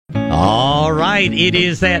All right, it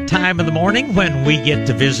is that time of the morning when we get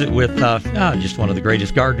to visit with just one of the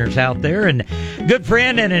greatest gardeners out there, and good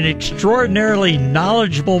friend and an extraordinarily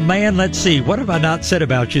knowledgeable man. Let's see, what have I not said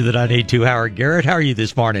about you that I need to, Howard Garrett? How are you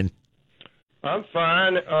this morning? I'm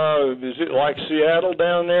fine. Is it like Seattle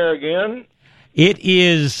down there again? It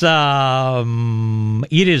is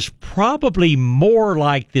probably more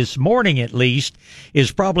like, this morning at least,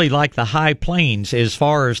 is probably like the high plains as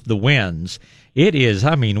far as the winds. It is,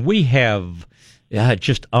 we have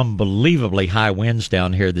just unbelievably high winds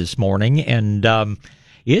down here this morning, and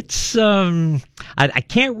it's, I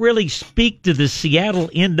can't really speak to the Seattle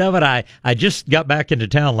end of it. I just got back into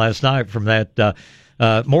town last night from that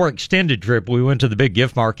more extended trip. We went to the big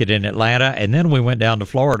gift market in Atlanta, and then we went down to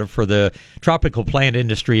Florida for the Tropical Plant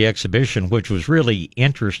Industry Exhibition, which was really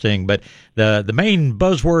interesting. But the main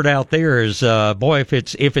buzzword out there is, boy, if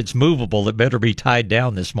it's movable, it better be tied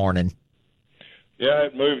down this morning. Yeah,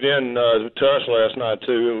 it moved in to us last night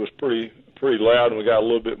too. It was pretty loud, and we got a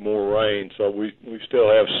little bit more rain, so we still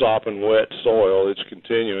have sopping wet soil. It's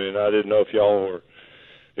continuing. I didn't know if y'all were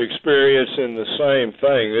experiencing the same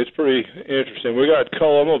thing. It's pretty interesting. We got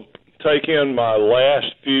cold. I'm going to take in my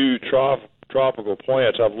last few tropical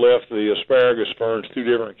plants. I've left the asparagus ferns, 2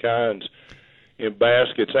 different kinds, in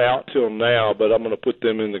baskets out till now, but I'm going to put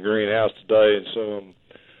them in the greenhouse today, and so I'm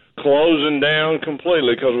closing down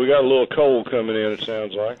completely because we got a little cold coming in, it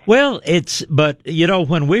sounds like. Well, but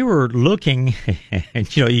when we were looking,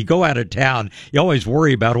 you go out of town, you always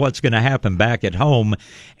worry about what's going to happen back at home.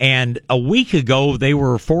 And a week ago, they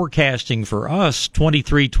were forecasting for us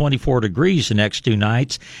 23, 24 degrees the next 2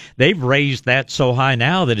 nights. They've raised that so high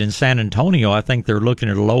now that in San Antonio, I think they're looking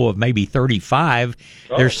at a low of maybe 35.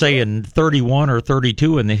 They're saying 31 or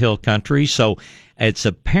 32 in the hill country. So it's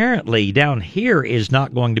apparently down here is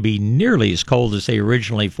not going to be nearly as cold as they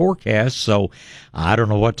originally forecast. So I don't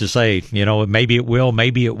know what to say. Maybe it will,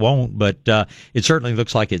 maybe it won't, but it certainly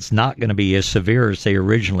looks like it's not going to be as severe as they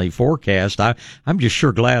originally forecast. I'm just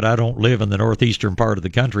sure glad I don't live in the northeastern part of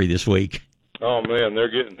the country this week. Oh man, they're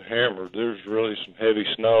getting hammered. There's really some heavy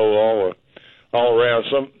snow all around.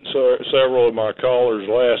 Several of my callers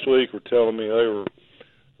last week were telling me they were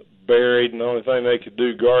buried, and the only thing they could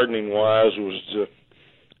do gardening-wise was to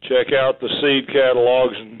check out the seed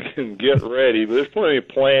catalogs and get ready. But there's plenty of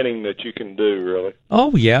planting that you can do, really.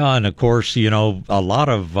 Oh, yeah, and of course, a lot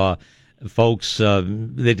of folks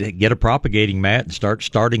that get a propagating mat and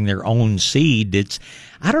starting their own seed.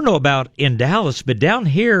 I don't know about in Dallas, but down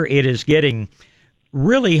here it is getting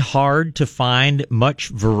really hard to find much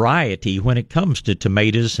variety when it comes to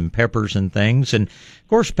tomatoes and peppers and things. And of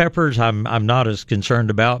course, peppers I'm not as concerned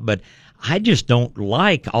about, but I just don't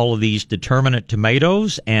like all of these determinate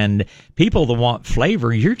tomatoes, and people that want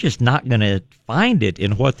flavor, you're just not going to find it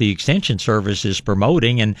in what the Extension Service is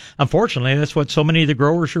promoting. And unfortunately, that's what so many of the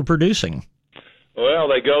growers are producing. Well,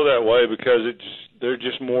 they go that way because they're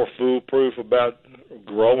just more foolproof about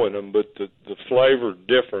growing them, but the flavor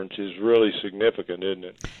difference is really significant, isn't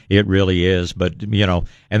it? It really is, but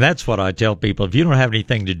and that's what I tell people: if you don't have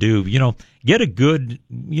anything to do,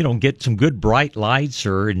 get some good bright lights,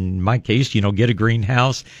 or in my case, get a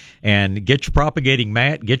greenhouse and get your propagating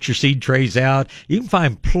mat, get your seed trays out. You can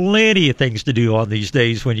find plenty of things to do on these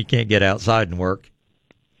days when you can't get outside and work.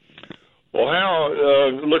 Well,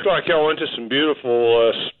 it looked like y'all went to some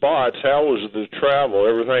beautiful spots. How was the travel?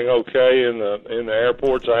 Everything okay in the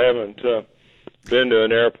airports? I haven't been to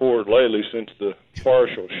an airport lately since the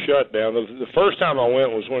partial shutdown. The first time I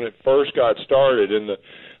went was when it first got started, and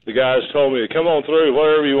the guys told me to come on through.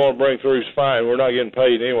 Whatever you want to bring through is fine. We're not getting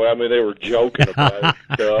paid anyway. They were joking about it and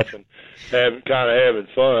stuff and having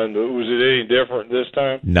fun. But was it any different this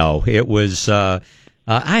time? No, it was.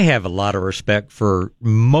 I have a lot of respect for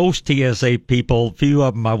most TSA people. Few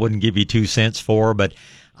of them I wouldn't give you 2 cents for, but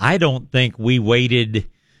I don't think we waited.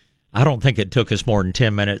 I don't think it took us more than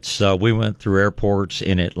 10 minutes. We went through airports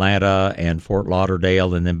in Atlanta and Fort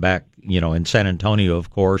Lauderdale, and then back, in San Antonio, of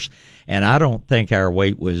course. And I don't think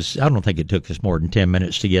it took us more than 10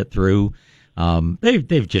 minutes to get through.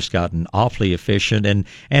 They've just gotten awfully efficient, and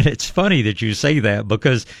it's funny that you say that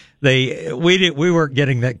because we weren't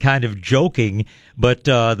getting that kind of joking, but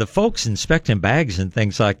the folks inspecting bags and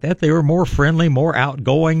things like that, they were more friendly, more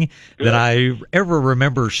outgoing than I ever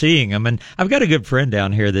remember seeing them. And I've got a good friend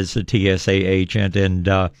down here that's a TSA agent, and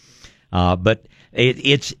but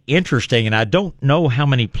it's interesting, and I don't know how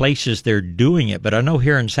many places they're doing it, but I know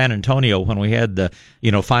here in San Antonio when we had the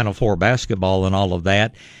Final Four basketball and all of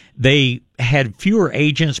that, they had fewer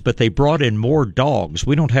agents, but they brought in more dogs.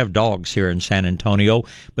 We don't have dogs here in San Antonio,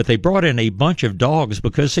 but they brought in a bunch of dogs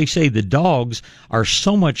because they say the dogs are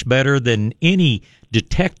so much better than any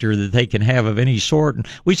detector that they can have of any sort. And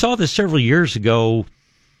we saw this several years ago,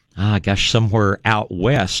 somewhere out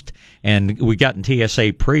west, and we got in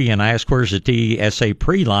TSA pre, and I asked, where's the TSA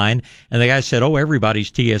pre line? And the guy said, oh,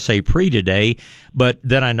 everybody's TSA pre today. But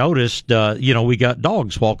then I noticed, we got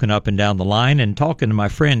dogs walking up and down the line, and talking to my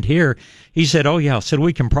friend here, he said, oh, yeah, said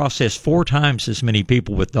we can process 4 times as many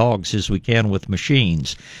people with dogs as we can with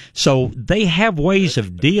machines. So they have ways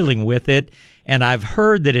of dealing with it, and I've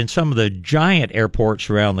heard that in some of the giant airports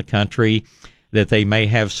around the country, that they may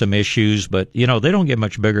have some issues, but, they don't get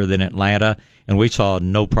much bigger than Atlanta, and we saw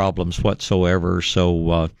no problems whatsoever.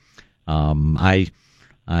 So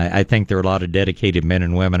I think there are a lot of dedicated men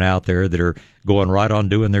and women out there that are going right on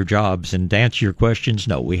doing their jobs. And to answer your questions,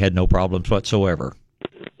 no, we had no problems whatsoever.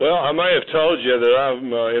 Well, I may have told you that I'm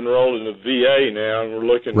enrolled in the VA now, and we're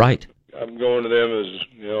looking. Right. I'm going to them as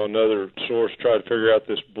another source to try to figure out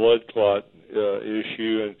this blood clot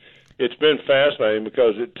issue, and it's been fascinating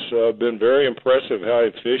because it's been very impressive how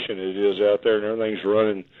efficient it is out there, and everything's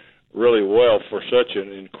running really well for such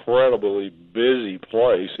an incredibly busy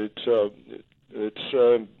place. It's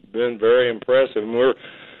been very impressive, and we're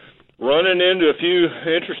running into a few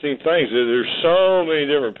interesting things. There's so many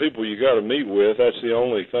different people you got to meet with. That's the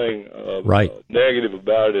only thing negative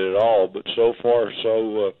about it at all. But so far,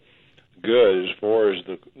 so good as far as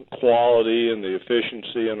the quality and the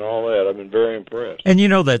efficiency and all that. I've been very impressed. And,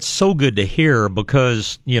 that's so good to hear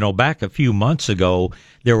because, back a few months ago,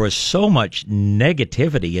 there was so much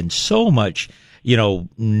negativity and so much,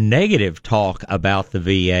 negative talk about the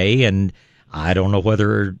VA. And I don't know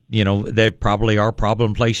whether, there probably are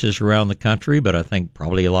problem places around the country, but I think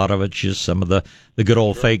probably a lot of it's just some of the good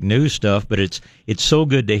old fake news stuff. But it's so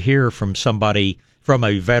good to hear from somebody, from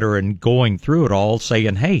a veteran going through it all,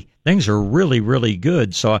 saying, hey, things are really, really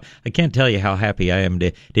good. So I can't tell you how happy I am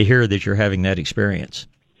to hear that you're having that experience.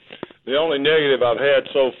 The only negative I've had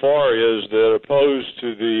so far is that opposed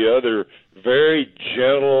to the other very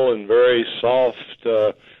gentle and very soft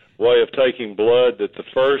way of taking blood that the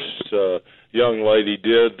first young lady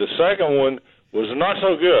did, the second one was not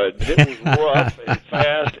so good. It was rough and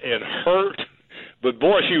fast and hurt. But,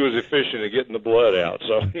 boy, she was efficient at getting the blood out.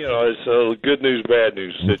 So, it's a good news, bad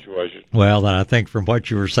news situation. Well, I think from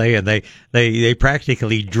what you were saying, they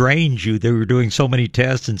practically drained you. They were doing so many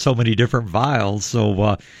tests and so many different vials.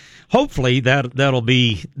 So hopefully that'll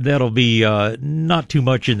be not too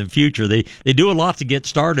much in the future. They do a lot to get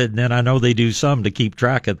started, and then I know they do some to keep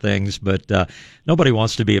track of things. But nobody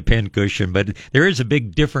wants to be a pincushion. But there is a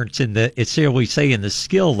big difference in the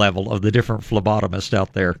skill level of the different phlebotomists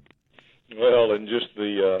out there. Well, and just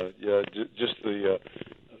the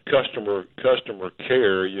customer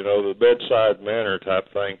care, the bedside manner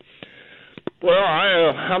type thing. Well,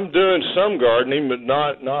 I'm doing some gardening, but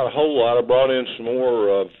not a whole lot. I brought in some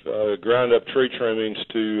more ground up tree trimmings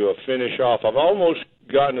to finish off. I've almost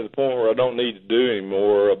gotten to the point where I don't need to do any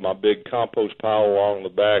more of my big compost pile along the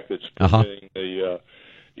back that's preventing the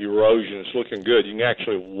erosion. It's looking good. You can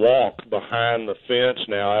actually walk behind the fence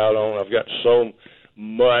now out on. I've got so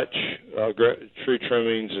much tree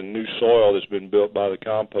trimmings and new soil that's been built by the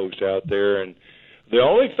compost out there. And the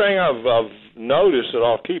only thing I've noticed that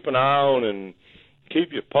I'll keep an eye on and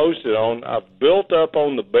keep you posted on, I've built up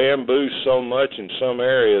on the bamboo so much in some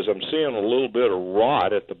areas, I'm seeing a little bit of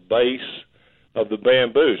rot at the base of the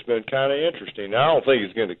bamboo. It's been kind of interesting. Now, I don't think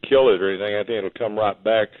it's going to kill it or anything. I think it'll come right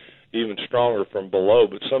back even stronger from below.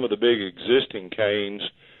 But some of the big existing canes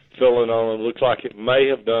filling on them looks like it may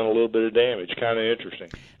have done a little bit of damage. Kind of interesting.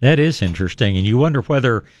 That is interesting. And you wonder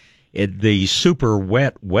whether the super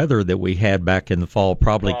wet weather that we had back in the fall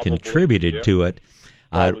probably contributed to it.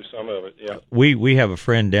 Probably some of it, yeah. We have a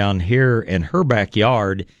friend down here, and her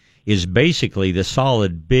backyard is basically the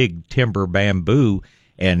solid big timber bamboo.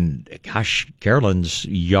 And gosh, Carolyn's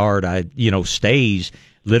yard, stays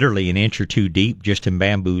literally an inch or two deep just in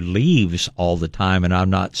bamboo leaves all the time, and I've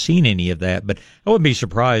not seen any of that. But I wouldn't be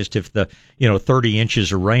surprised if the 30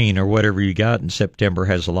 inches of rain or whatever you got in September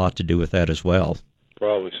has a lot to do with that as well.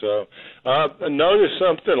 Probably so. I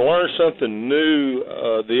learned something new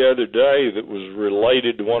the other day that was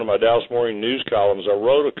related to one of my Dallas Morning News columns. I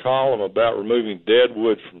wrote a column about removing dead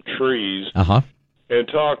wood from trees. And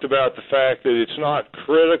talked about the fact that it's not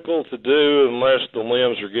critical to do unless the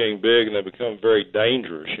limbs are getting big and they become very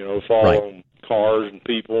dangerous, fall on cars and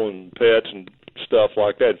people and pets and stuff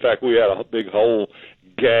like that. In fact, we had a big hole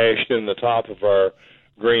gashed in the top of our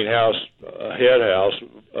greenhouse head house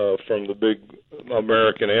from the big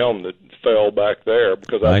American elm that fell back there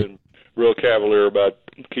because I've been real cavalier about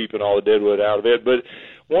keeping all the deadwood out of it. But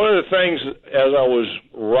one of the things, as I was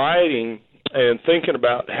writing and thinking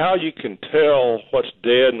about how you can tell what's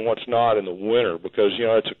dead and what's not in the winter, because,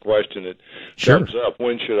 it's a question that comes up.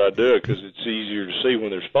 When should I do it? Because it's easier to see when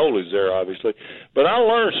there's foliage there, obviously. But I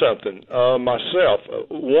learned something myself.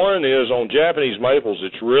 One is on Japanese maples,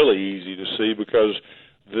 it's really easy to see because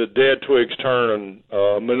the dead twigs turn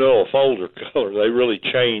manila folder color. They really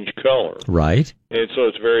change color. Right. And so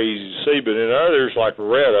it's very easy to see. But in others, like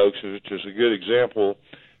red oaks, which is a good example,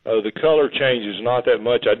 the color changes not that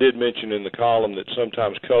much. I did mention in the column that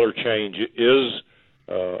sometimes color change is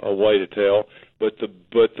a way to tell. But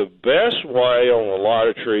the best way on a lot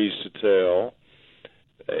of trees to tell,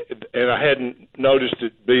 and I hadn't noticed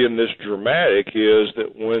it being this dramatic, is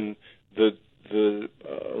that when the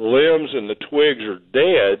limbs and the twigs are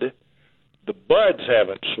dead, the buds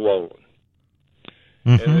haven't swollen.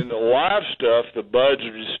 Mm-hmm. And in the live stuff, the buds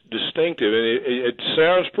are just distinctive, and it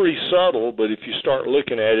sounds pretty subtle, but if you start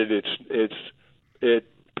looking at it, it's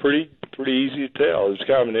pretty easy to tell. It's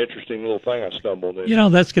kind of an interesting little thing I stumbled into.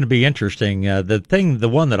 That's going to be interesting. The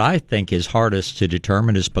one that I think is hardest to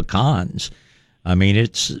determine is pecans. I mean,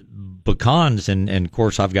 it's pecans, and of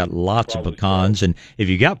course, I've got lots of pecans, and if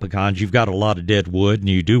you got pecans, you've got a lot of dead wood, and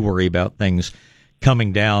you do worry about things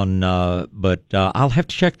coming down, but I'll have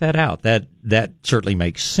to check that out. That certainly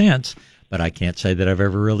makes sense, but I can't say that I've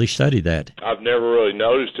ever really studied that. I've never really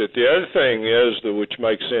noticed it. The other thing is, which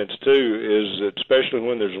makes sense too, is that especially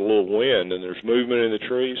when there's a little wind and there's movement in the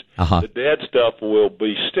trees, the dead stuff will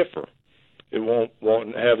be stiffer. It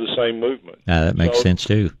won't have the same movement. That makes sense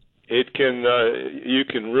too. It can, you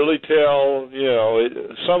can really tell,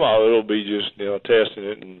 some of it will be just, testing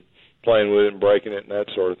it and playing with it and breaking it and that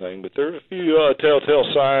sort of thing. But there's a few telltale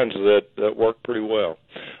signs that work pretty well.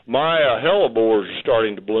 My hellebores are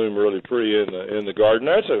starting to bloom really pretty in the garden.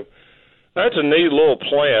 That's a neat little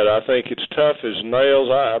plant. I think it's tough as nails.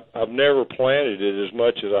 I've never planted it as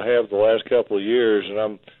much as I have the last couple of years, and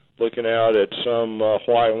I'm looking out at some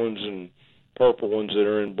white ones and purple ones that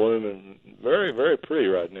are in bloom, and very, very pretty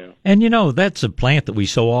right now. And that's a plant that we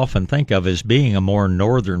so often think of as being a more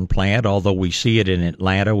northern plant, although we see it in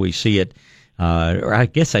Atlanta, we see it, or I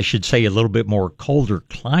guess I should say a little bit more colder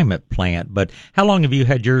climate plant. But how long have you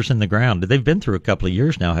had yours in the ground? They've been through a couple of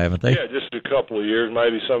years now, haven't they? Yeah, just a couple of years,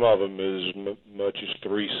 maybe some of them as much as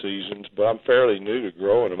 3 seasons, but I'm fairly new to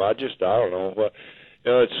growing them. I don't know.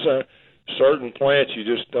 It's certain plants you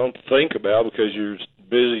just don't think about because you're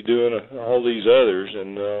busy doing all these others,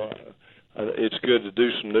 and it's good to do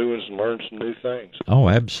some new ones and learn some new things. Oh,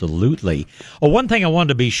 absolutely. Well, one thing I wanted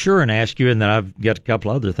to be sure and ask you, and then I've got a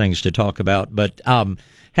couple other things to talk about, but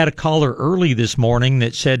had a caller early this morning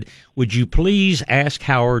that said, would you please ask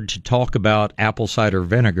Howard to talk about apple cider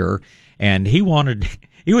vinegar? And he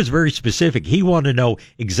was very specific. He wanted to know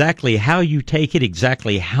exactly how you take it,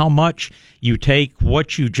 exactly how much you take,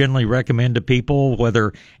 what you generally recommend to people,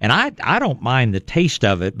 and I don't mind the taste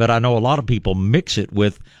of it, but I know a lot of people mix it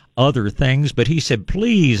with other things. But he said,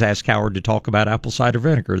 please ask Howard to talk about apple cider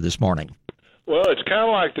vinegar this morning. Well, it's kind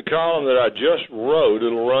of like the column that I just wrote.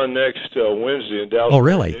 It'll run next Wednesday in Dallas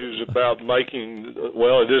News about making,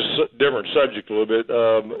 it is a different subject a little bit.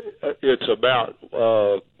 It's about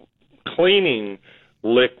cleaning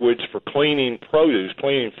liquids for cleaning produce,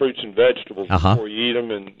 cleaning fruits and vegetables before you eat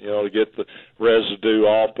them, and to get the residue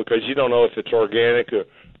off, because you don't know if it's organic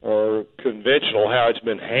or conventional, how it's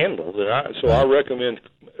been handled. And so I recommend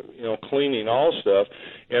cleaning all stuff.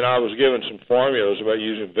 And I was given some formulas about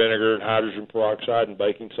using vinegar and hydrogen peroxide and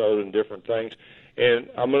baking soda and different things. And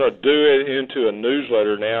I'm going to do it into a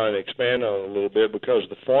newsletter now and expand on it a little bit, because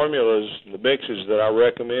the formulas, the mixes that I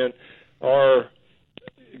recommend are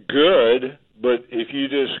good, but if you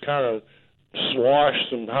just kind of slosh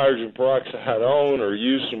some hydrogen peroxide on or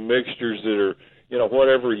use some mixtures that are,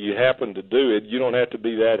 whatever you happen to do it, you don't have to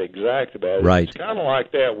be that exact about it. Right. It's kind of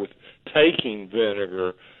like that with taking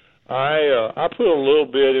vinegar. I put a little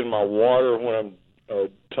bit in my water when I'm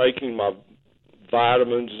taking my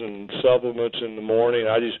vitamins and supplements in the morning.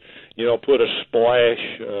 I just, put a splash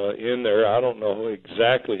in there. I don't know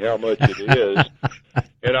exactly how much it is.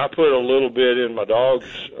 And I put a little bit in my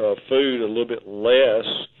dog's food, a little bit less.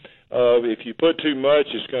 If you put too much,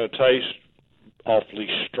 it's going to taste awfully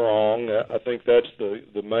strong. I think that's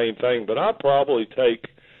the main thing. But I probably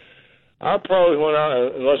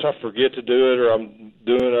unless I forget to do it or I'm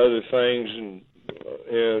doing other things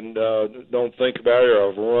and don't think about it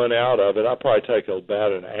or I've run out of it, I probably take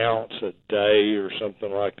about an ounce a day or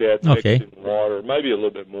something like that, mixed in water, maybe a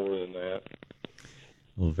little bit more than that.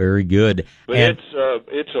 Well, very good. But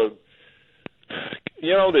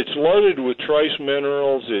it's loaded with trace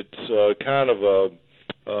minerals. It's kind of a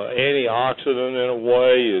antioxidant in a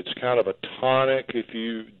way. It's kind of a tonic. If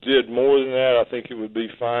you did more than that, I think it would be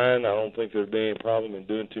fine. I don't think there'd be any problem in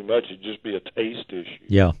doing too much. It'd just be a taste issue.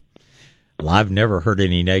 Yeah. Well, I've never heard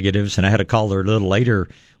any negatives, and I had a caller a little later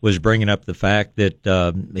was bringing up the fact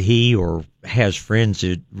that he or has friends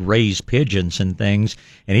that raise pigeons and things,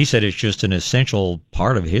 and he said it's just an essential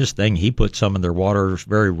part of his thing. He puts some in their water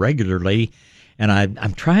very regularly, and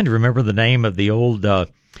I'm trying to remember the name of the old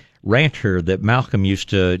rancher that Malcolm used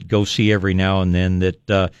to go see every now and then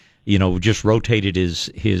that just rotated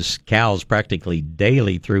his cows practically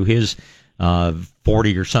daily through his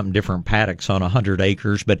 40 or something different paddocks on 100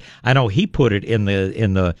 acres. But I know he put it in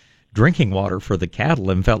the drinking water for the cattle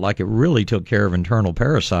and felt like it really took care of internal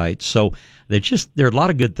parasites. So there are a lot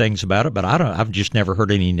of good things about it, but I've just never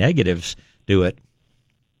heard any negatives to it.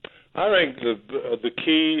 I think the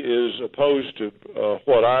key is opposed to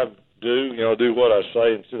what I do, do what I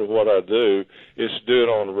say instead of what I do, is to do it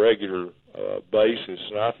on a regular basis,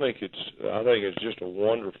 and I think it's just a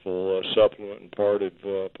wonderful supplement and part of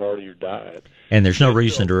your diet. And there's no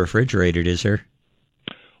reason to refrigerate it, is there?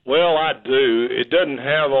 Well, I do. It doesn't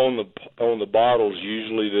have on the bottles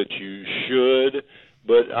usually that you should,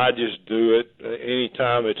 but I just do it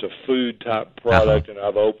anytime it's a food type product and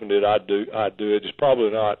I've opened it. I do it. It's probably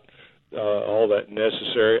not all that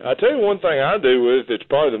necessary. I tell you one thing I do with it's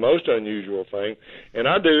probably the most unusual thing, and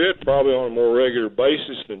I do it probably on a more regular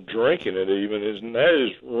basis than drinking it even, and that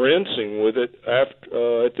is rinsing with it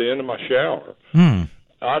after at the end of my shower.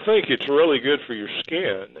 I think it's really good for your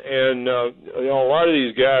skin, and a lot of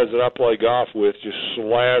these guys that I play golf with just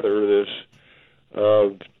slather this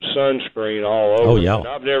sunscreen all over. Oh, yeah. And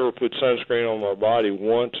I've never put sunscreen on my body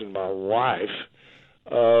once in my life.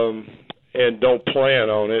 And don't plan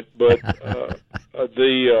on it, but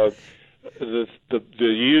the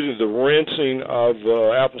using the rinsing of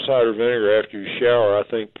apple cider vinegar after you shower, I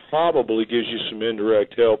think probably gives you some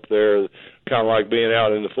indirect help there, kind of like being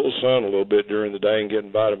out in the full sun a little bit during the day and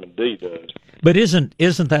getting vitamin D does. But isn't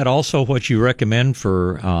that also what you recommend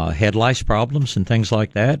for head lice problems and things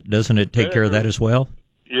like that? Doesn't it take care of that as well?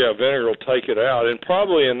 Yeah, vinegar will take it out, and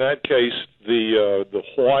probably in that case the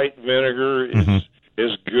white vinegar is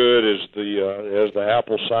as good as the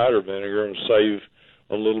apple cider vinegar and save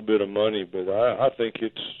a little bit of money. But I think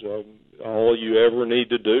it's all you ever need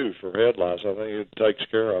to do for head lice. I think it takes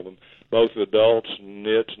care of them, both adults and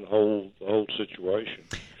nits and the whole situation.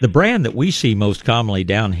 The brand that we see most commonly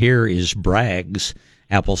down here is Bragg's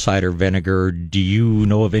apple cider vinegar. Do you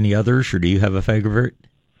know of any others, or do you have a favorite?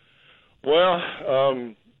 Well,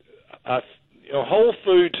 Whole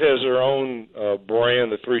Foods has their own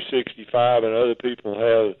brand, the 365, and other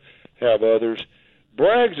people have others.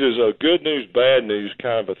 Bragg's is a good news, bad news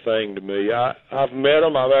kind of a thing to me. I've met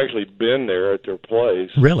them. I've actually been there at their place.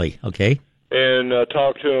 Really? Okay. And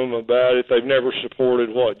talked to them about it. They've never supported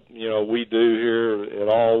what we do here at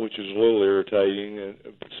all, which is a little irritating,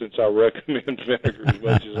 since I recommend vinegar as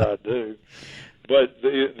much as I do. But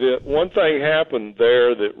the one thing happened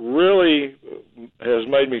there that really has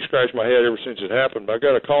made me scratch my head ever since it happened. I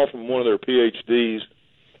got a call from one of their PhDs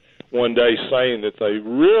one day saying that they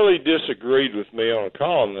really disagreed with me on a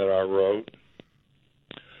column that I wrote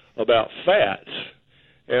about fats.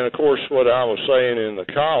 And, of course, what I was saying in the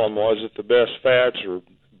column was that the best fats are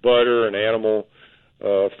butter and animal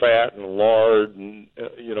fat and lard and,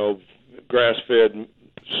 grass-fed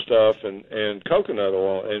stuff and coconut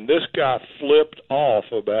oil. And this guy flipped off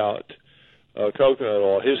about coconut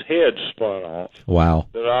oil. His head spun off. Wow.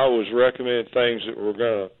 That I was recommending things that were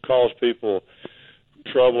going to cause people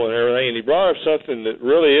trouble and everything. And he brought up something that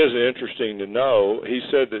really is interesting to know. He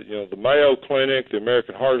said that, the Mayo Clinic, the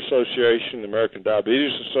American Heart Association, the American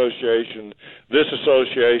Diabetes Association, this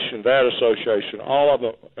association, that association, all of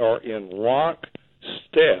them are in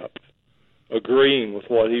lockstep agreeing with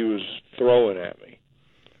what he was throwing at me,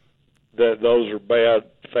 that those are bad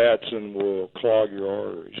fats and will clog your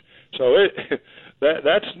arteries. So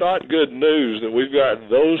that's not good news that we've got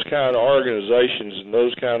those kind of organizations and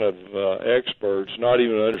those kind of experts not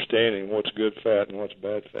even understanding what's good fat and what's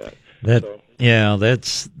bad fat. Yeah,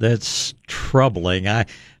 that's troubling.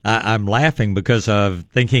 I'm laughing because I'm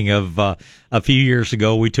thinking of a few years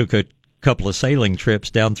ago we took a couple of sailing trips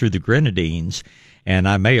down through the Grenadines, and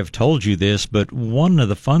I may have told you this, but one of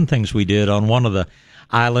the fun things we did on one of the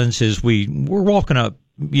islands is we're walking up,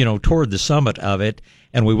 toward the summit of it,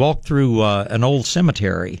 and we walked through an old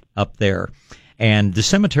cemetery up there, and the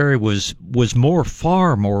cemetery was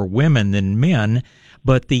far more women than men,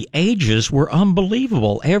 but the ages were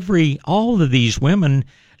unbelievable. All of these women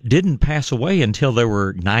didn't pass away until they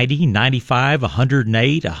were 90, 95,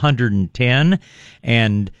 108, 110.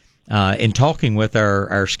 And in talking with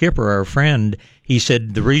our skipper, our friend, he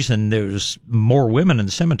said the reason there's more women in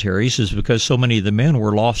the cemeteries is because so many of the men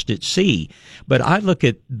were lost at sea. But I look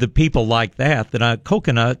at the people like that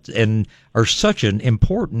coconuts are such an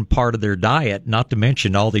important part of their diet, not to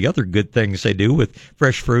mention all the other good things they do with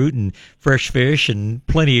fresh fruit and fresh fish and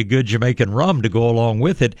plenty of good Jamaican rum to go along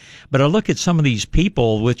with it. But I look at some of these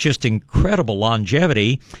people with just incredible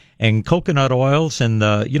longevity, and coconut oils and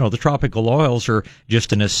the tropical oils are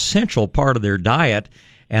just an essential part of their diet.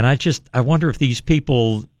 And I wonder if these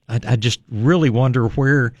people, I just really wonder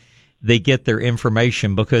where they get their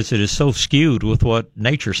information, because it is so skewed with what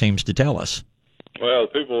nature seems to tell us. Well,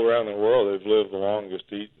 the people around the world that have lived the longest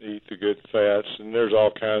eat the good fats, and there's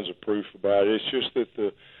all kinds of proof about it. It's just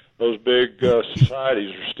that those big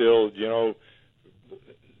societies are still,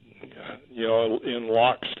 in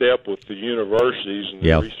lockstep with the universities and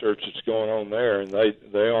the research that's going on there, and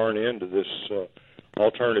they aren't into this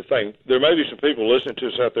alternative thing. There may be some people listening to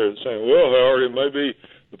us out there that's saying, well, Howard, it may be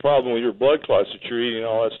the problem with your blood clots that you're eating and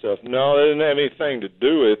all that stuff. No, it doesn't have anything to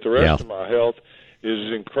do with it. The rest of my health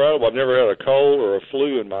is incredible. I've never had a cold or a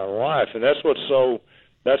flu in my life, and that's what's so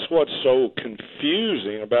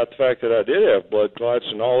confusing about the fact that I did have blood clots,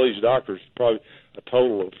 and all these doctors, probably a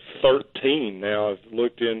total of 13 now, have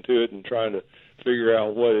looked into it and trying to figure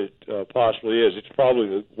out what it possibly is. It's probably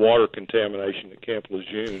the water contamination at Camp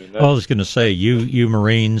Lejeune. And I was going to say, you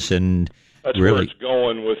Marines, and that's really where it's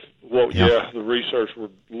going with the research we're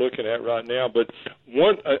looking at right now. But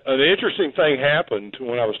an interesting thing happened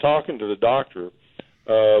when I was talking to the doctor.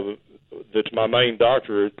 That's my main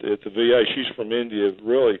doctor at the VA. She's from India,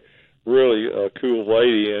 really cool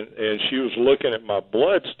lady, and she was looking at my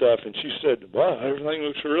blood stuff, and she said, wow, everything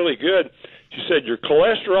looks really good. She said, your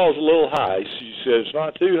cholesterol's a little high. She said, it's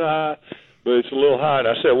not too high, but it's a little high. And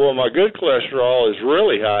I said, well, my good cholesterol is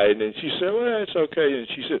really high. And then she said, well, it's okay. And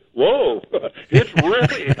she said, whoa, it's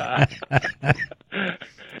really high.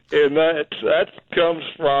 And that comes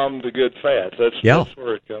from the good fats. That's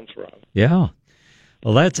where it comes from. Yeah.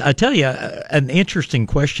 Well, I tell you, an interesting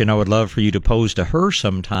question I would love for you to pose to her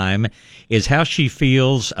sometime is how she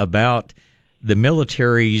feels about the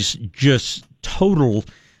military's just total,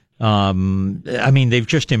 they've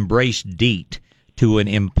just embraced DEET to an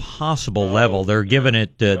impossible level. They're giving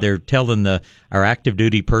it, they're telling our active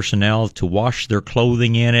duty personnel to wash their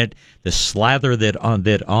clothing in it, to slather that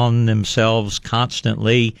on themselves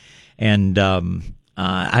constantly. And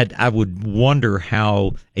I would wonder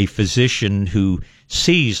how a physician who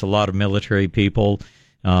sees a lot of military people,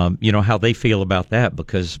 how they feel about that,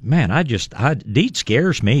 because, man, DEET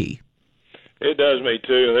scares me. It does me,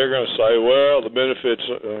 too. And they're going to say, well, the benefits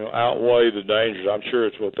outweigh the dangers. I'm sure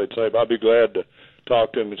it's what they'd say, but I'd be glad to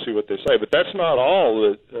talk to them and see what they say. But that's not all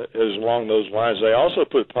that is along those lines. They also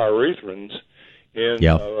put pyrethrins in,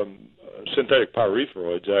 synthetic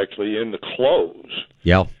pyrethroids, actually, in the clothes.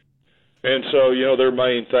 Yeah. And so, their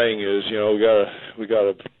main thing is, we got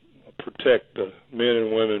to protect the men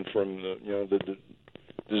and women from the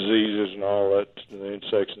diseases and all that, the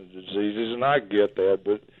insects and the diseases, and I get that,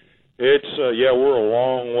 but it's we're a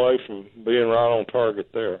long way from being right on target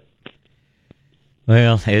there.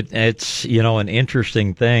 Well, it's an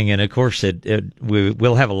interesting thing, and of course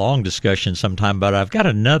we'll have a long discussion sometime. But I've got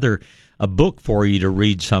a book for you to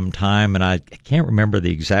read sometime, and I can't remember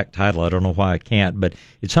the exact title. I don't know why I can't, but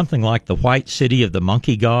it's something like The White City of the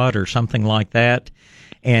Monkey God or something like that.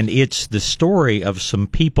 And it's the story of some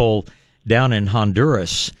people down in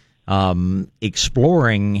Honduras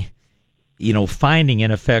exploring, finding,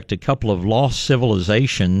 in effect, a couple of lost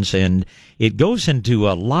civilizations. And it goes into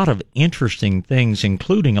a lot of interesting things,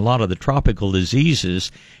 including a lot of the tropical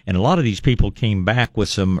diseases. And a lot of these people came back with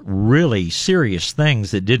some really serious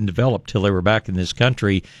things that didn't develop till they were back in this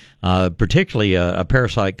country, particularly a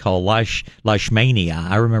parasite called Leishmania.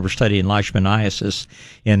 I remember studying Leishmaniasis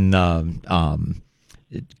in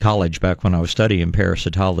college back when I was studying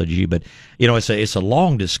parasitology. But it's a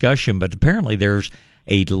long discussion, but apparently there's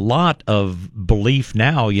a lot of belief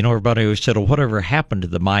now. Everybody always said, well, whatever happened to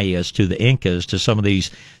the Mayas, to the Incas, to some of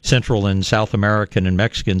these Central and South American and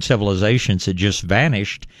Mexican civilizations that just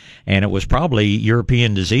vanished, and it was probably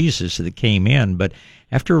European diseases that came in. But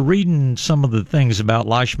after reading some of the things about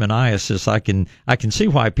Leishmaniasis, I can see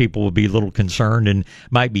why people would be a little concerned and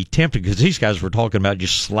might be tempted, because these guys were talking about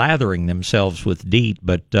just slathering themselves with DEET.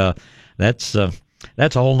 But that's a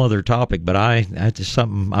whole other topic. But that's just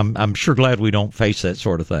something I'm sure glad we don't face that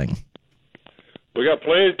sort of thing. We got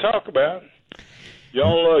plenty to talk about.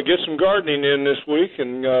 Y'all get some gardening in this week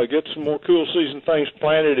and get some more cool season things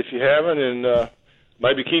planted if you haven't, and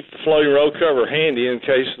maybe keep the floating row cover handy in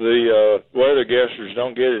case the weather guessers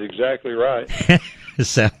don't get it exactly right. It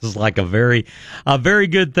sounds like a very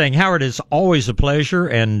good thing. Howard, it's always a pleasure,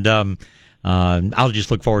 and I'll just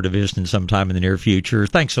look forward to visiting sometime in the near future.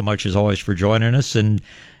 Thanks so much, as always, for joining us, and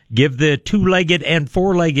give the two-legged and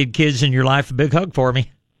four-legged kids in your life a big hug for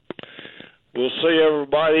me. We'll see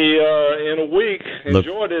everybody in a week.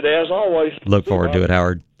 Enjoyed it, as always. Look forward to it,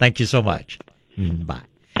 Howard. Thank you so much. Bye.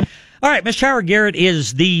 All right, Mr. Howard Garrett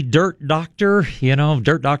is the Dirt Doctor,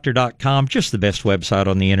 dirtdoctor.com, just the best website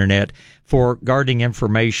on the internet for gardening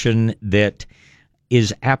information that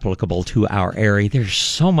is applicable to our area. There's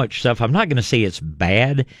so much stuff. I'm not going to say it's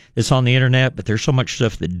bad that's on the internet, but there's so much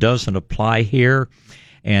stuff that doesn't apply here.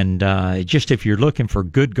 And just if you're looking for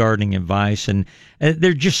good gardening advice, and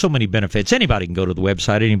there are just so many benefits. Anybody can go to the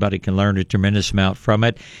website. Anybody can learn a tremendous amount from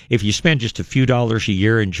it. If you spend just a few dollars a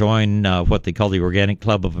year and join what they call the Organic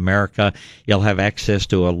Club of America, you'll have access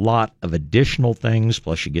to a lot of additional things,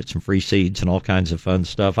 plus you get some free seeds and all kinds of fun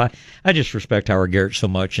stuff. I just respect Howard Garrett so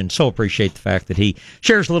much and so appreciate the fact that he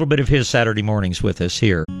shares a little bit of his Saturday mornings with us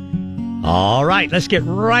here. All right, let's get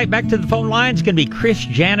right back to the phone line. It's going to be Chris,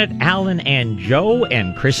 Janet, Alan, and Joe,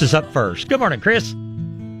 and Chris is up first. Good morning, Chris.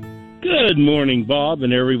 Good morning, Bob,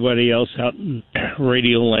 and everybody else out in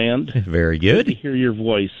Radio Land. Very good. Good to hear your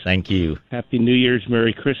voice. Thank you. Happy New Year's,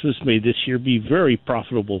 Merry Christmas. May this year be very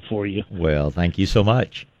profitable for you. Well, thank you so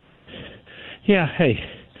much. Yeah, hey,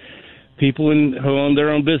 people who own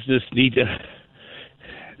their own business need to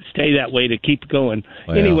stay that way to keep going.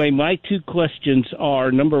 Well, anyway, my two questions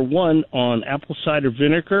are, number one, on apple cider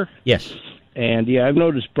vinegar. Yes. And, yeah, I've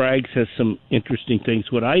noticed Bragg's has some interesting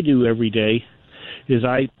things. What I do every day is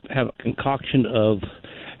I have a concoction of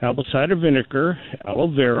apple cider vinegar,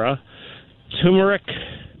 aloe vera, turmeric,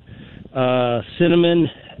 cinnamon,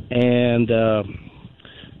 and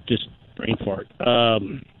just brain fart,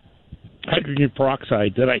 hydrogen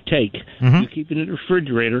peroxide that I take. You keep it in the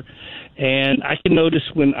refrigerator, and I can notice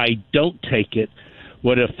when I don't take it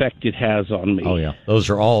what effect it has on me. Oh, yeah. Those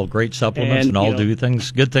are all great supplements and all do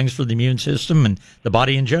good things for the immune system and the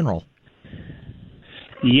body in general.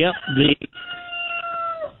 Yep.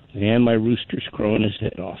 And my rooster's crowing his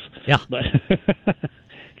head off. Yeah. But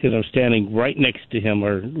because I'm standing right next to him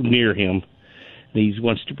or near him, and he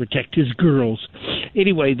wants to protect his girls.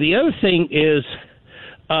 Anyway, the other thing is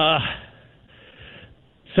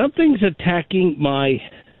something's attacking my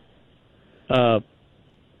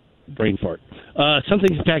brain fart.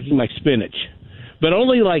 Something's attacking my spinach, but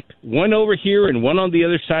only like one over here and one on the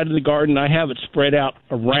other side of the garden. I have it spread out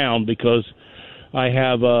around because I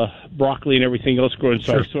have broccoli and everything else growing,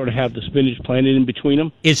 so I sort of have the spinach planted in between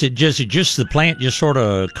them. Is it just the plant just sort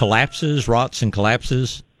of collapses, rots and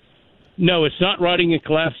collapses? No, it's not rotting and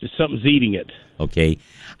collapsing. Something's eating it. Okay.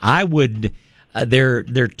 I would... There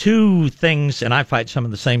are two things, and I fight some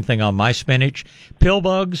of the same thing on my spinach. Pill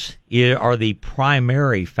bugs are the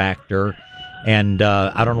primary factor, and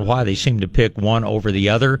I don't know why they seem to pick one over the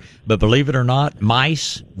other, but believe it or not,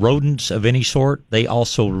 mice, rodents of any sort, they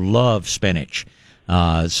also love spinach.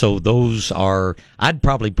 So those are, I'd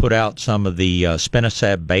probably put out some of the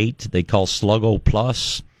spinosad bait they call Sluggo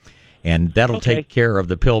Plus, and that'll take care of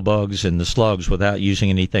the pill bugs and the slugs without using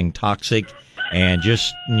anything toxic. And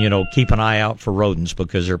just, keep an eye out for rodents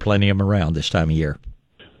because there are plenty of them around this time of year.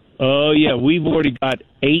 Oh, yeah. We've already got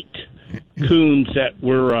 8 coons that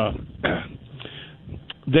were,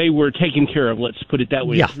 they were taken care of, let's put it that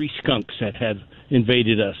way. Yeah. 3 skunks that had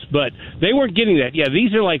invaded us. But they weren't getting that. Yeah,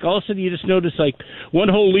 these are like, all of a sudden you just notice like one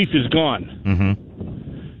whole leaf is gone.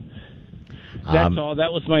 That's all.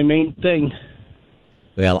 That was my main thing.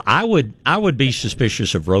 Well, I would be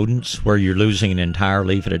suspicious of rodents where you're losing an entire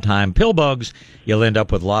leaf at a time. Pill bugs, you'll end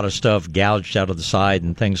up with a lot of stuff gouged out of the side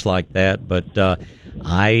and things like that. But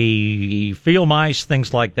I feel mice,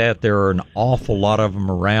 things like that. There are an awful lot of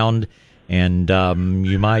them around, and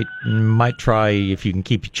you might try, if you can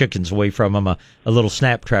keep your chickens away from them, a little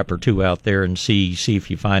snap trap or two out there and see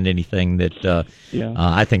if you find anything that.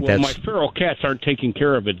 I think that's. My feral cats aren't taking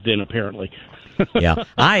care of it then, apparently. Yeah,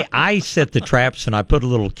 I set the traps and I put a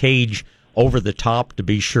little cage over the top to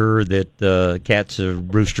be sure that the cats,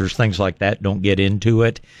 roosters, things like that don't get into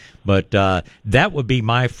it. But that would be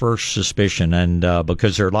my first suspicion, and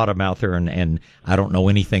because there are a lot of them out there, and I don't know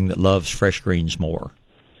anything that loves fresh greens more.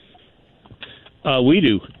 We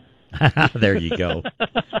do. There you go.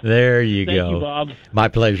 There you go. Thank you, Bob. My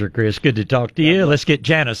pleasure, Chris. Good to talk to you. Let's get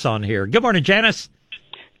Janice on here. Good morning, Janice.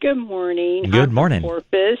 Good morning. Good morning. I'm from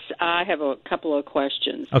Corpus. I have a couple of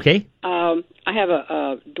questions. Okay. I have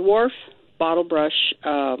a dwarf bottle brush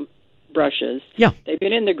brushes. Yeah. They've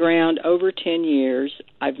been in the ground over 10 years.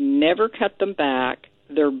 I've never cut them back.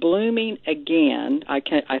 they're blooming again. I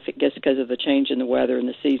guess because of the change in the weather and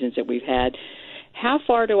the seasons that we've had. How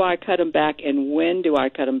far do I cut them back, and when do I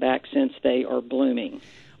cut them back since they are blooming?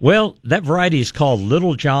 Well, that variety is called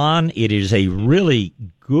Little John. It is a really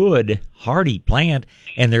good, hardy plant,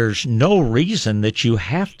 and there's no reason that you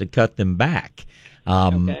have to cut them back.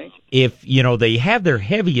 Okay. If, they have their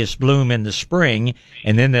heaviest bloom in the spring,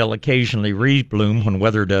 and then they'll occasionally rebloom when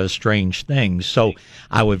weather does strange things. So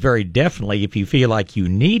I would very definitely, if you feel like you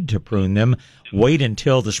need to prune them, wait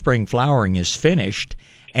until the spring flowering is finished.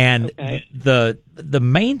 And okay. the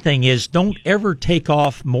main thing is don't ever take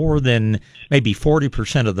off more than maybe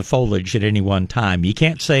 40% of the foliage at any one time. You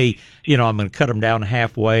can't say, I'm going to cut them down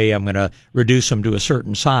halfway, I'm going to reduce them to a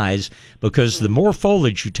certain size, because the more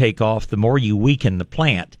foliage you take off, the more you weaken the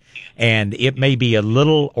plant. And it may be a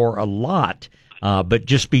little or a lot, but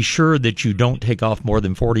just be sure that you don't take off more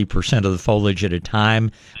than 40% of the foliage at a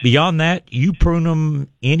time. Beyond that, you prune them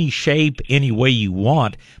any shape, any way you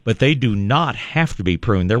want, but they do not have to be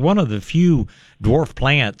pruned. They're one of the few dwarf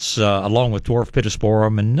plants, along with dwarf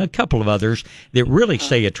pittosporum and a couple of others, that really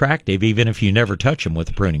stay attractive even if you never touch them with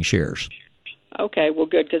the pruning shears. Okay, well,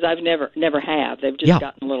 good, because I've never have. They've just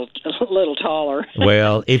gotten a little taller.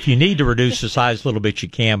 Well, if you need to reduce the size a little bit, you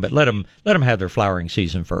can, but let them have their flowering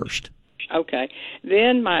season first. Okay.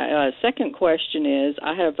 Then my second question is,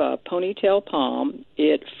 I have a ponytail palm.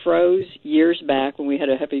 It froze years back when we had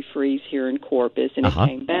a heavy freeze here in Corpus, and it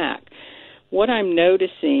came back. What I'm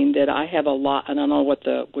noticing that I have a lot, and I don't know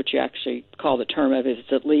what you actually call the term of it, is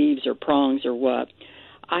it leaves or prongs or what.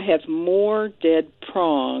 I have more dead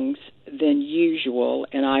prongs than usual,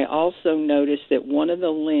 and I also noticed that one of the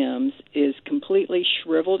limbs is completely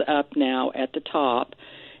shriveled up now at the top,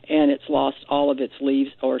 and it's lost all of its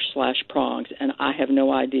leaves or / prongs, and I have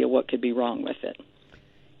no idea what could be wrong with it.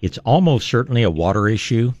 It's almost certainly a water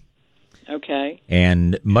issue. Okay.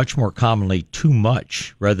 And much more commonly, too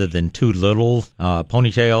much rather than too little.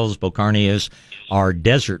 Ponytails, Bocarnias are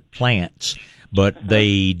desert plants, but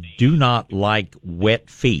they do not like wet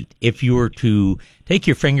feet. If you were to take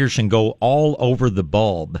your fingers and go all over the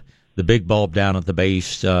bulb, the big bulb down at the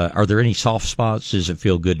base, are there any soft spots? Does it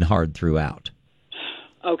feel good and hard throughout?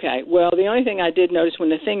 Okay. Well, the only thing I did notice when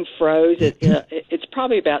the thing froze, it's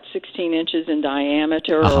probably about 16 inches in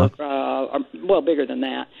diameter, or well, bigger than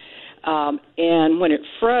that. And when it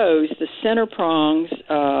froze, the center prongs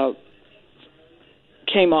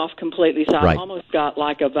came off completely, so I almost got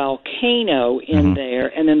like a volcano in there,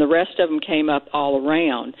 and then the rest of them came up all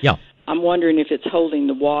around. Yeah. I'm wondering if it's holding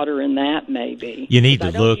the water in that, maybe. You need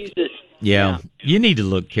to look. Yeah, you need to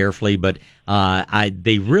look carefully, but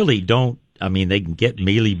they really don't. I mean, they can get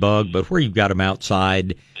mealybug, but where you've got them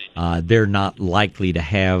outside, they're not likely to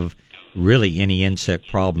have really any insect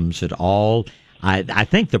problems at all. I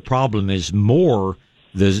think the problem is more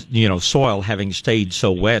the soil having stayed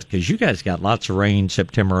so wet, because you guys got lots of rain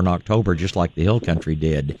September and October, just like the hill country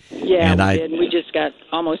did. Yeah, we did. We just got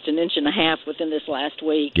almost 1.5 inches within this last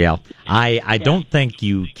week. Yeah, I don't think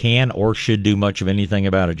you can or should do much of anything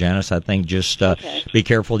about it, Janice. I think just be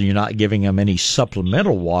careful you're not giving them any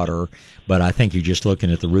supplemental water, but I think you're just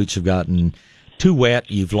looking at the roots have gotten too wet,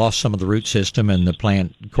 you've lost some of the root system, and the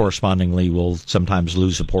plant correspondingly will sometimes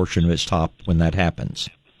lose a portion of its top when that happens.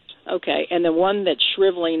 Okay, and the one that's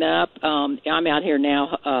shriveling up, I'm out here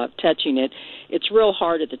now touching it. It's real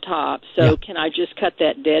hard at the top, so can I just cut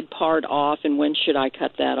that dead part off, and when should I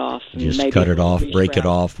cut that off? Just maybe cut it off, break it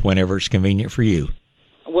off, whenever it's convenient for you.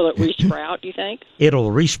 Will it resprout, do you think? It'll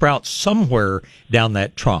resprout somewhere down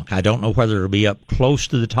that trunk. I don't know whether it'll be up close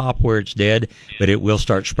to the top where it's dead, but it will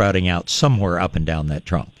start sprouting out somewhere up and down that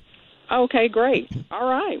trunk. Okay, great. All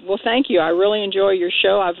right. Well, thank you. I really enjoy your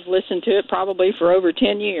show. I've listened to it probably for over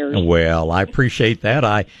 10 years. Well, I appreciate that.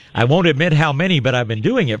 I won't admit how many, but I've been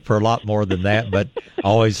doing it for a lot more than that. But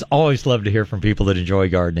always love to hear from people that enjoy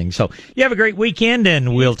gardening. So you have a great weekend,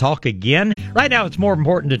 and we'll talk again. Right now, it's more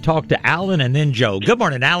important to talk to Alan and then Joe. Good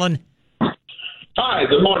morning, Alan. Hi,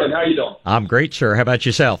 good morning. How you doing? I'm great, sir. How about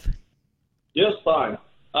yourself? Just fine.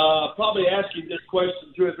 Probably asked you this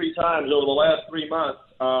question 2 or 3 times over the last 3 months.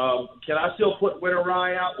 Can I still put winter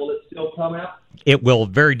rye out? Will it still come out? It will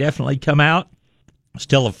very definitely come out.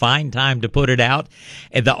 Still a fine time to put it out.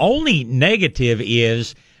 And the only negative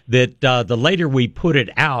is that the later we put it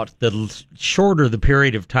out, the shorter the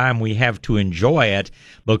period of time we have to enjoy it,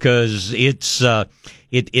 because it's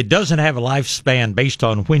it doesn't have a lifespan based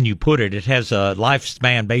on when you put it. It has a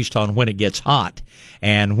lifespan based on when it gets hot.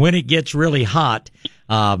 And when it gets really hot,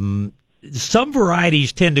 some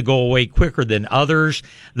varieties tend to go away quicker than others.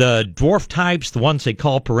 The dwarf types, the ones they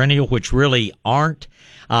call perennial, which really aren't,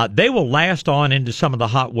 they will last on into some of the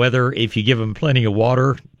hot weather if you give them plenty of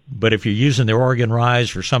water. But if you're using the Oregon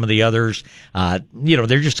Rise or some of the others,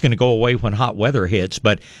 they're just going to go away when hot weather hits.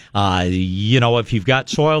 But, if you've got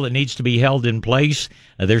soil that needs to be held in place,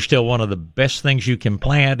 they're still one of the best things you can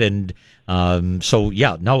plant. And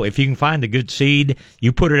if you can find a good seed,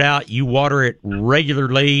 you put it out, you water it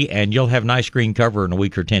regularly, and you'll have nice green cover in a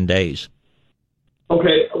week or 10 days.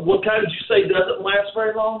 Okay. What kind did you say doesn't last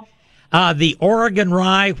very long? The Oregon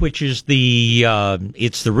Rye, which is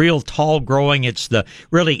it's the real tall growing, it's the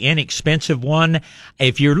really inexpensive one.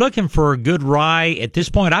 If you're looking for a good rye, at this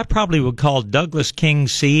point, I probably would call Douglas King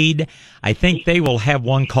Seed. I think they will have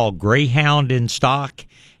one called Greyhound in stock,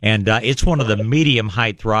 and it's one of the medium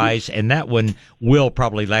height ryes, and that one will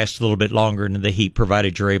probably last a little bit longer in the heat,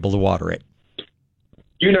 provided you're able to water it.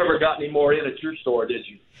 You never got any more in at your store, did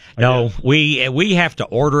you? No, we have to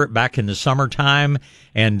order it back in the summertime,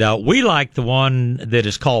 and we like the one that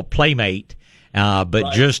is called Playmate. But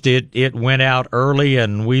right. Just it went out early,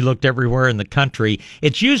 and we looked everywhere in the country.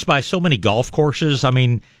 It's used by so many golf courses. I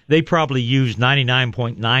mean, they probably use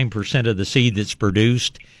 99.9% of the seed that's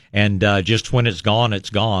produced, and just when it's gone, it's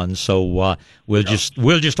gone. So we'll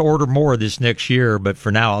just order more of this next year. But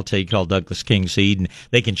for now, I'll tell you, call Douglas King Seed, and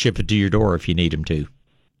they can ship it to your door if you need them to.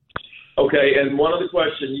 Okay, and one other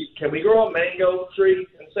question. Can we grow a mango tree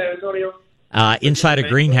in San Antonio? Inside a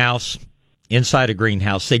greenhouse. Inside a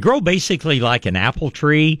greenhouse. They grow basically like an apple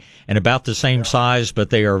tree and about the same size, but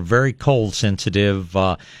they are very cold sensitive.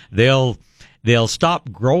 They'll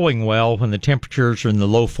stop growing well when the temperatures are in the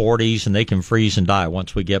low 40s, and they can freeze and die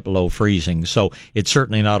once we get below freezing. So it's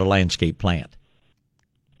certainly not a landscape plant.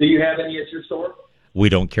 Do you have any at your store? We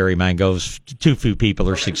don't carry mangoes. Too few people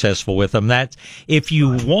are successful with them. That's if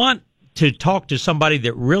you want to talk to somebody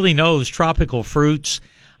that really knows tropical fruits.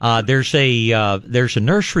 There's a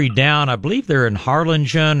nursery down, I believe they're in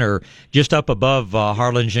Harlingen or just up above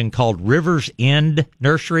Harlingen, called Rivers End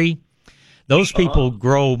Nursery. Those people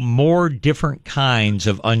grow more different kinds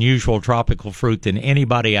of unusual tropical fruit than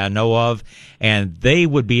anybody I know of, and they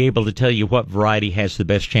would be able to tell you what variety has the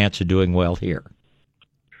best chance of doing well here.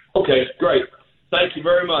 Okay, great. Thank you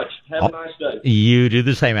very much. Have a nice day. You do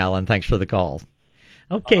the same, Alan. Thanks for the call.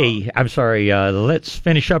 Okay, I'm sorry. Let's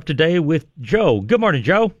finish up today with Joe. Good morning,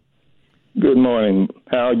 Joe. Good morning.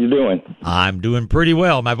 How are you doing? I'm doing pretty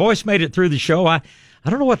well. My voice made it through the show. I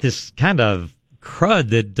don't know what this kind of crud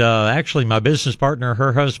that actually my business partner,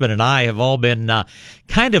 her husband, and I have all been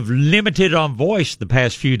kind of limited on voice the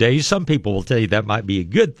past few days. Some people will tell you that might be a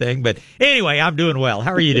good thing, but anyway, I'm doing well.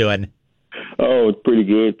 How are you doing? Oh, pretty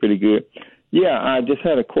good, pretty good. Yeah, I just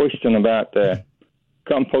had a question about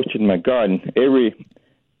composting my garden.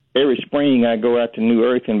 Every spring I go out to New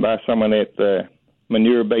Earth and buy some of that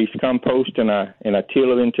manure-based compost, and I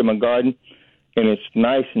till it into my garden, and it's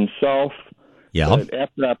nice and soft. Yeah. But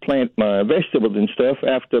after I plant my vegetables and stuff,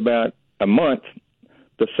 after about a month,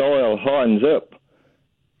 the soil hardens up,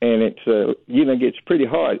 and it's gets pretty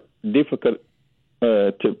hard, difficult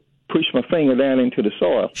to push my finger down into the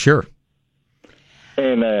soil. Sure.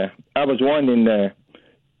 And I was wondering,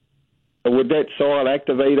 would that soil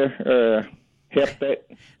activator help that?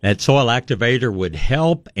 That soil activator would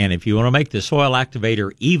help, and if you want to make the soil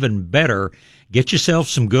activator even better, get yourself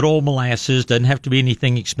some good old molasses. Doesn't have to be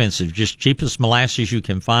anything expensive, just cheapest molasses you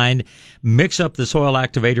can find. Mix up the soil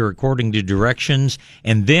activator according to directions,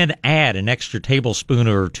 and then add an extra tablespoon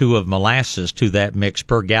or two of molasses to that mix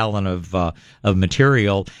per gallon of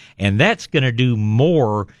material, and that's going to do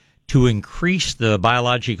more to increase the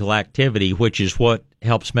biological activity, which is what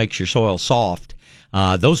helps make your soil soft.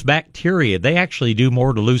 Those bacteria, they actually do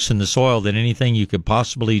more to loosen the soil than anything you could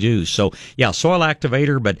possibly do. So, yeah, soil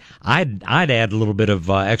activator, but I'd add a little bit of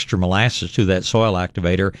extra molasses to that soil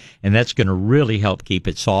activator, and that's going to really help keep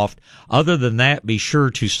it soft. Other than that, be sure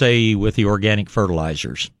to stay with the organic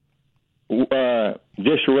fertilizers.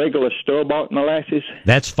 Just regular store-bought molasses?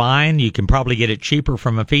 That's fine. You can probably get it cheaper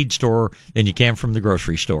from a feed store than you can from the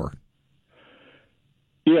grocery store.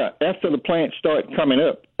 Yeah, after the plants start coming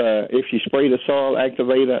up, if you spray the soil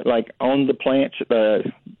activator like on the plants, does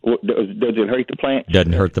it hurt the plant?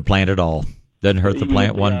 Doesn't hurt the plant at all. Doesn't hurt the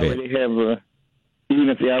plant one bit. Even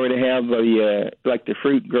if they already have the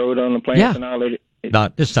fruit growing on the plants and all that?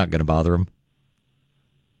 It's not going to bother them.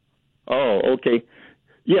 Oh, okay.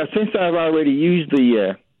 Yeah, since I've already used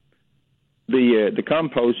the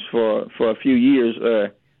compost for a few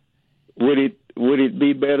years, would it would it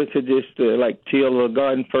be better to just like till the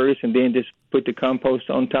garden first and then just put the compost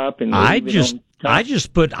on top? And I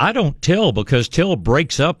don't till, because till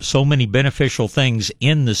breaks up so many beneficial things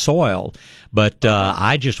in the soil. But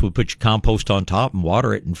I just would put your compost on top and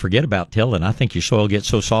water it and forget about tilling. I think your soil gets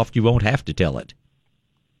so soft you won't have to till it.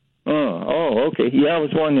 Oh, okay. Yeah, I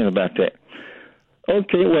was wondering about that.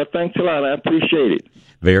 Okay, well, thanks a lot. I appreciate it.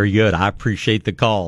 Very good. I appreciate the call.